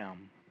find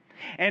him?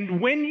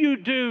 And when you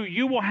do,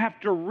 you will have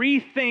to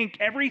rethink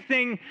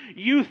everything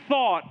you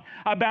thought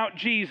about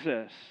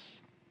Jesus.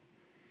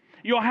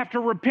 You'll have to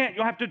repent.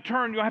 You'll have to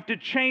turn. You'll have to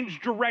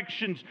change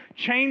directions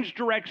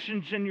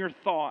in your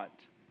thought.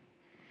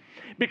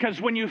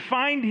 Because when you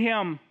find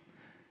him,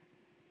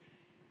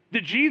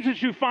 the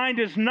Jesus you find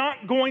is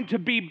not going to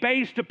be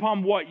based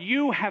upon what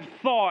you have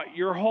thought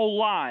your whole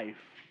life.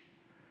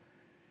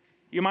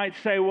 You might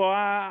say, well,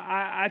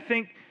 I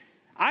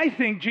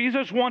think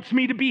Jesus wants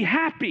me to be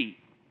happy.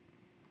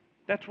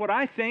 That's what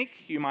I think,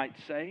 you might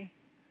say.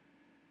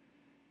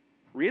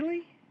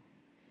 Really?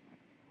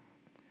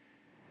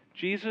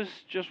 Jesus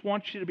just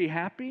wants you to be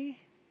happy?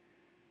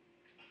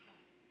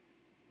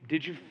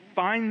 Did you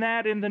find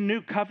that in the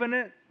new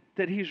covenant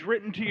that he's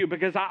written to you?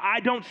 Because I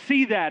don't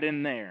see that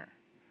in there.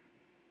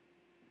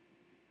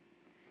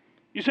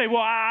 You say,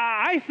 well,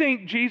 I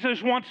think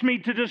Jesus wants me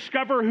to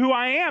discover who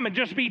I am and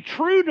just be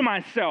true to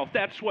myself.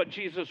 That's what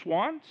Jesus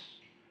wants.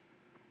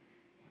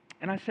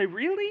 And I say,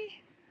 really?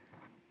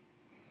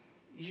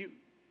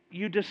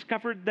 You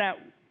discovered that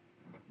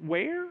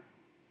where?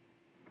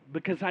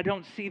 Because I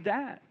don't see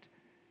that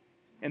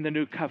in the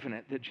new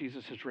covenant that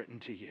Jesus has written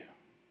to you.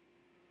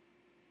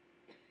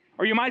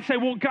 Or you might say,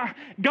 well, God,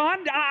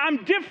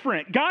 I'm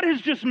different. God has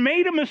just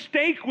made a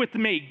mistake with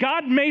me.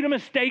 God made a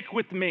mistake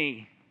with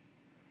me.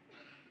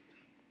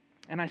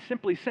 And I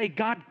simply say,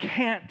 God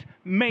can't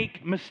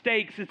make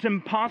mistakes. It's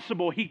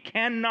impossible. He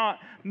cannot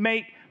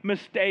make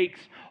mistakes.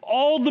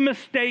 All the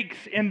mistakes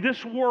in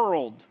this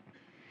world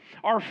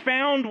are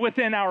found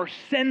within our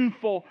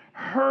sinful,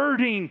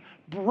 hurting,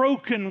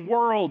 broken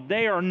world.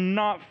 They are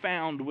not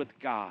found with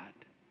God.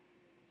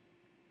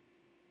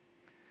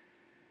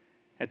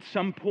 At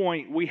some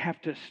point, we have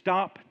to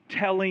stop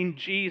telling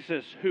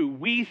Jesus who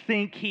we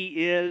think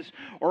he is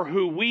or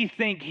who we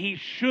think he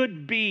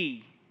should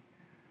be.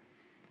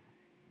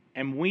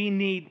 And we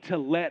need to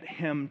let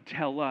him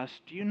tell us,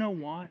 do you know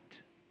what?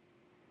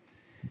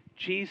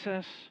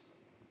 Jesus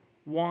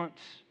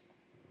wants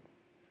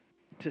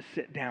to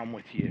sit down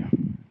with you.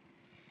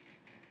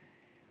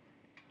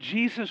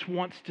 Jesus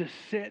wants to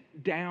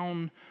sit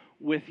down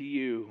with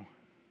you.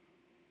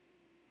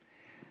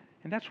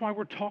 And that's why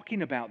we're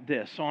talking about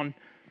this on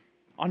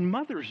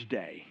Mother's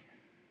Day.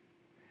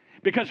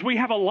 Because we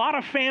have a lot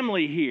of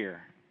family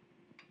here.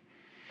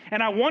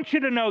 And I want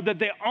you to know that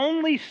the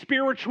only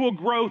spiritual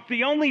growth,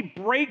 the only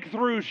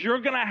breakthroughs you're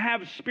going to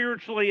have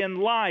spiritually in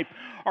life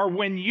are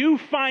when you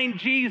find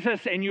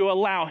Jesus and you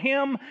allow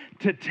him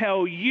to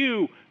tell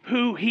you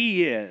who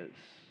he is.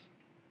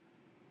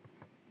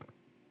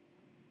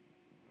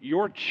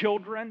 Your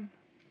children,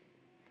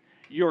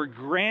 your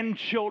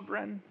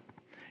grandchildren,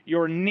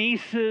 your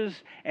nieces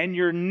and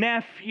your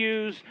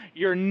nephews,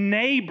 your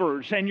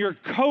neighbors and your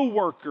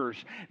coworkers.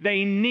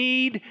 They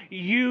need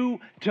you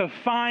to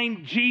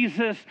find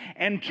Jesus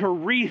and to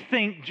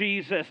rethink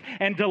Jesus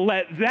and to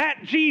let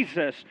that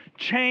Jesus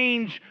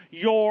change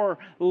your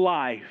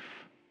life.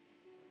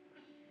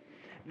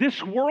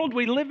 This world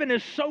we live in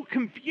is so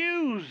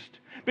confused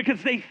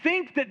because they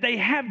think that they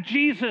have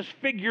Jesus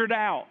figured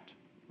out.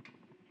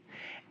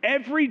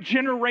 Every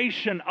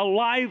generation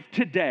alive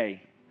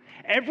today,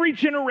 every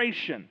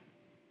generation,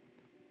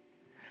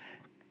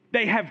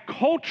 they have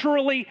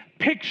culturally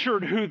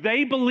pictured who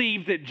they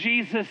believe that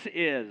Jesus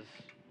is.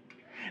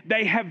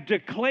 They have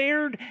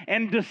declared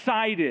and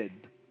decided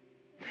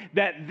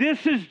that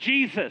this is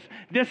Jesus,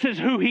 this is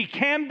who he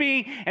can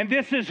be, and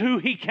this is who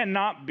he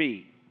cannot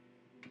be.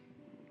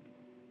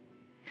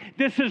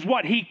 This is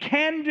what he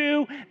can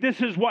do,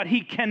 this is what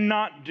he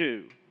cannot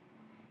do.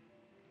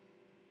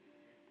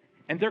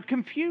 And they're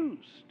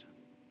confused.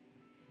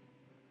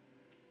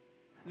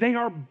 They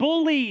are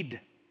bullied.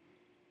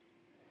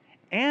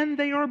 And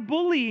they are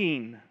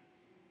bullying.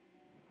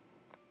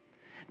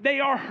 They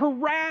are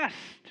harassed.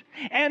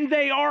 And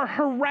they are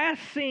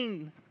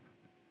harassing.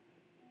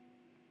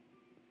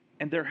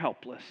 And they're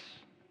helpless.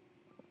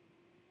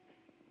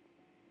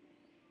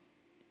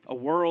 A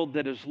world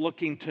that is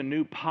looking to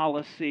new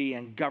policy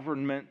and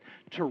government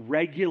to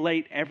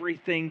regulate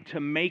everything to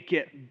make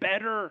it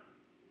better.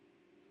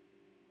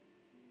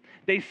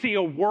 They see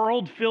a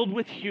world filled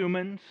with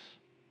humans,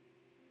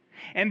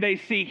 and they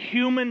see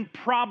human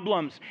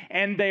problems,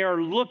 and they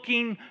are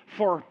looking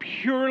for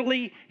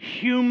purely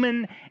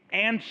human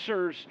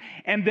answers.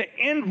 And the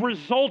end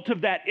result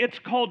of that, it's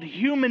called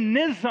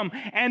humanism,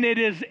 and it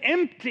is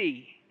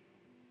empty.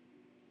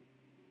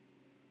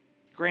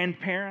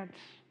 Grandparents,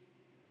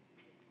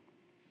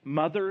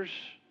 mothers,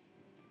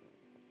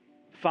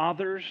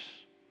 fathers,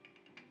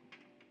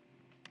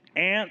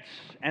 aunts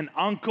and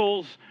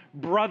uncles,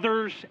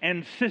 brothers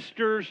and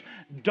sisters,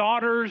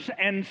 daughters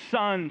and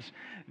sons.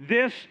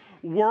 This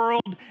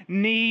world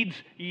needs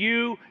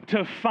you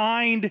to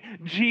find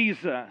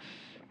Jesus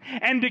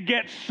and to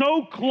get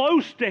so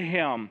close to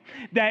him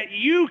that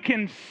you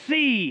can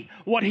see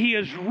what he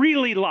is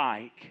really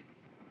like.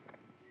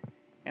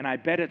 And I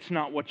bet it's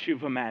not what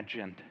you've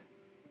imagined.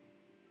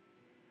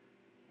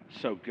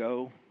 So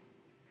go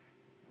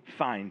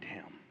find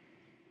him.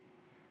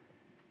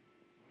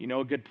 You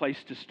know a good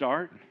place to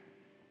start?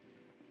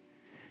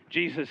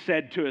 Jesus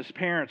said to his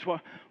parents,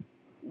 "Well,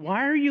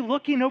 why are you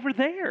looking over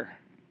there?"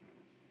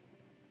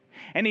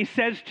 And he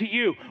says to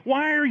you,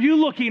 "Why are you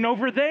looking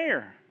over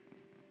there?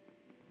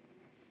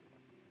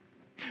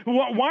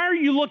 Why are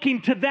you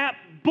looking to that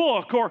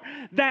book or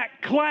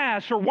that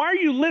class? Or why are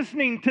you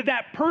listening to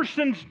that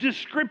person's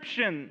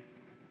description?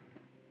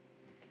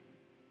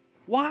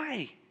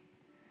 Why?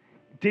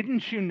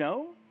 Didn't you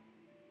know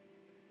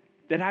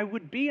that I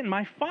would be in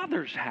my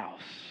Father's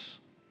house?"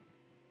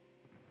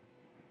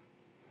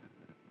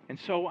 And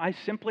so I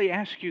simply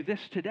ask you this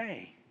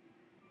today.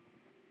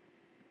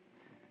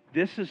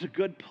 This is a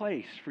good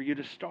place for you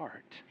to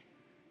start.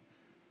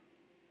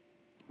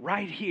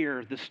 Right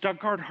here, the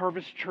Stuttgart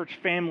Harvest Church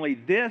family,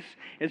 this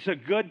is a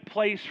good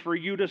place for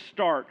you to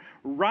start.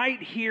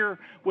 Right here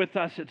with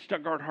us at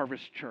Stuttgart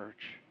Harvest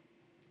Church.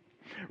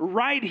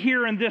 Right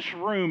here in this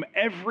room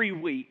every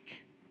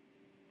week.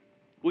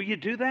 Will you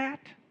do that?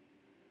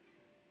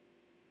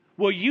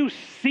 Will you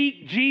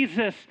seek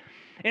Jesus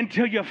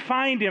until you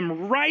find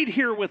him right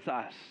here with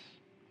us?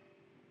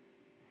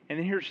 And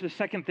then here's the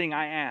second thing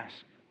I ask.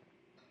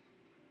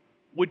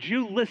 Would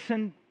you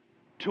listen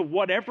to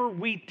whatever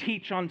we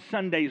teach on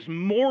Sundays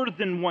more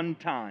than one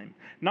time?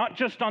 Not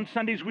just on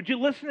Sundays. Would you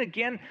listen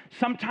again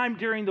sometime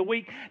during the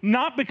week?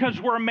 Not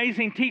because we're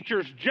amazing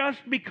teachers, just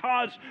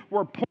because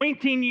we're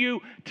pointing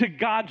you to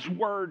God's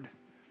Word.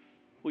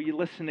 Will you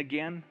listen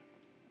again?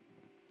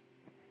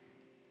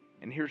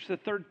 And here's the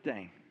third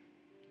thing.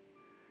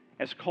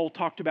 As Cole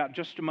talked about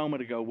just a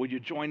moment ago, will you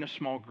join a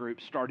small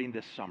group starting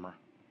this summer?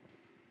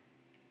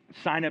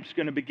 Sign-up's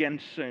going to begin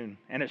soon.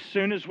 And as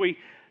soon as we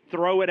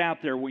throw it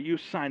out there, will you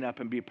sign up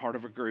and be a part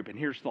of a group? And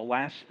here's the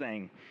last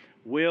thing.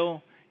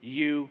 Will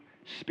you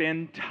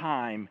spend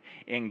time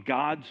in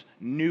God's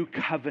new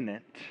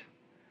covenant?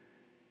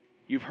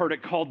 You've heard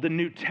it called the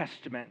New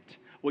Testament.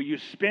 Will you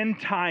spend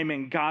time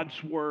in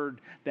God's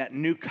Word, that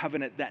new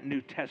covenant, that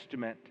New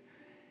Testament,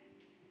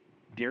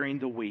 during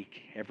the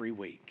week, every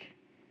week?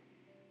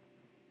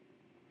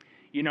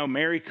 You know,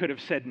 Mary could have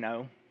said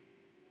no.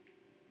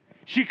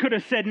 She could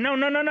have said, no.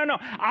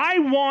 I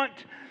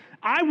want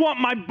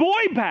my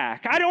boy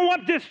back. I don't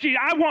want this Jesus.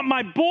 I want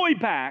my boy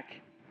back.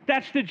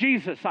 That's the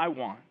Jesus I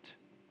want.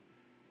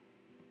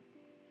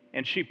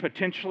 And she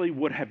potentially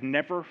would have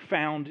never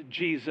found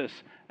Jesus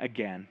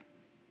again.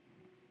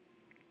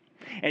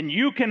 And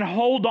you can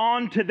hold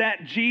on to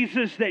that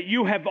Jesus that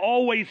you have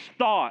always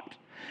thought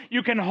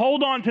You can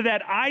hold on to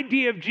that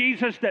idea of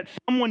Jesus that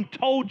someone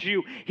told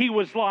you he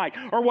was like,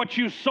 or what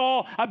you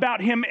saw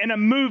about him in a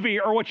movie,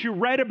 or what you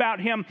read about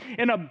him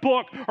in a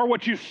book, or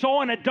what you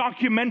saw in a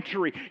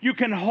documentary. You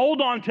can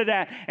hold on to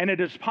that, and it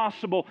is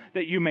possible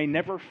that you may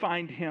never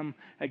find him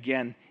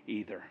again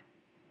either.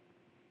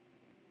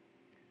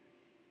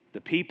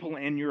 The people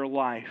in your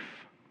life,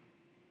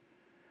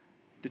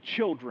 the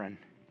children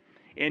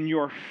in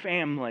your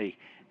family,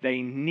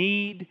 they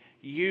need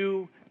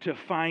you to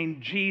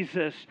find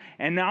Jesus,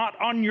 and not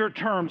on your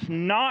terms,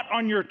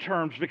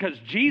 because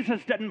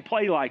Jesus doesn't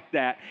play like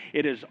that.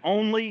 It is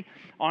only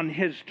on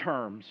his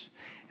terms.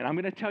 And I'm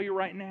going to tell you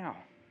right now,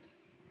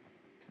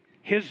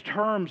 his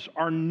terms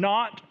are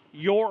not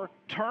your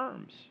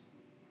terms.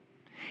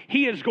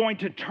 He is going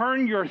to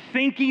turn your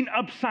thinking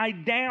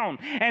upside down,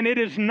 and it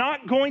is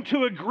not going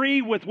to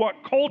agree with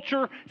what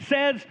culture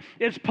says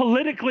is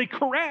politically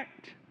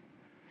correct.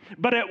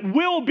 But it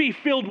will be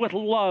filled with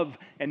love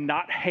and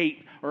not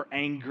hate or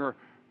anger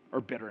or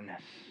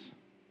bitterness.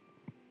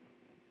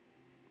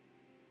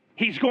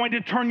 He's going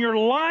to turn your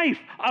life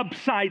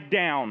upside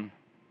down.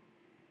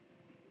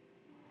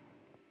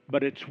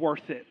 But it's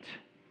worth it.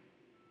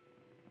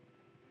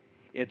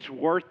 It's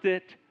worth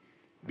it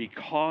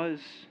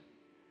because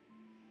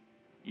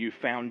you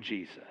found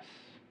Jesus.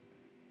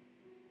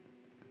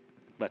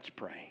 Let's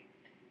pray.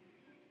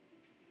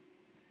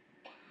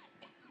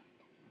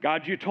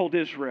 God, you told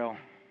Israel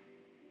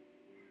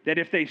that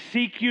if they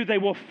seek you, they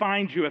will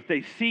find you if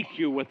they seek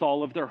you with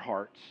all of their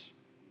hearts.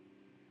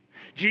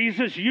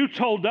 Jesus, you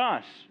told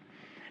us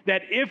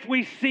that if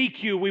we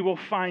seek you, we will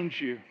find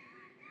you.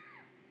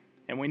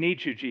 And we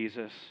need you,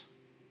 Jesus.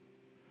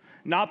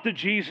 Not the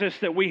Jesus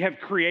that we have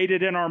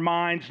created in our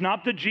minds,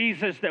 not the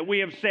Jesus that we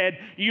have said,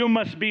 you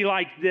must be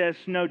like this.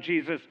 No,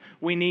 Jesus,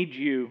 we need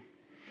you.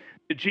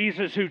 The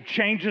Jesus who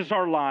changes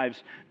our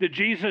lives, the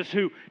Jesus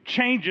who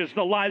changes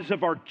the lives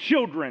of our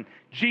children.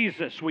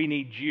 Jesus, we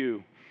need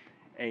you.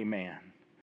 Amen.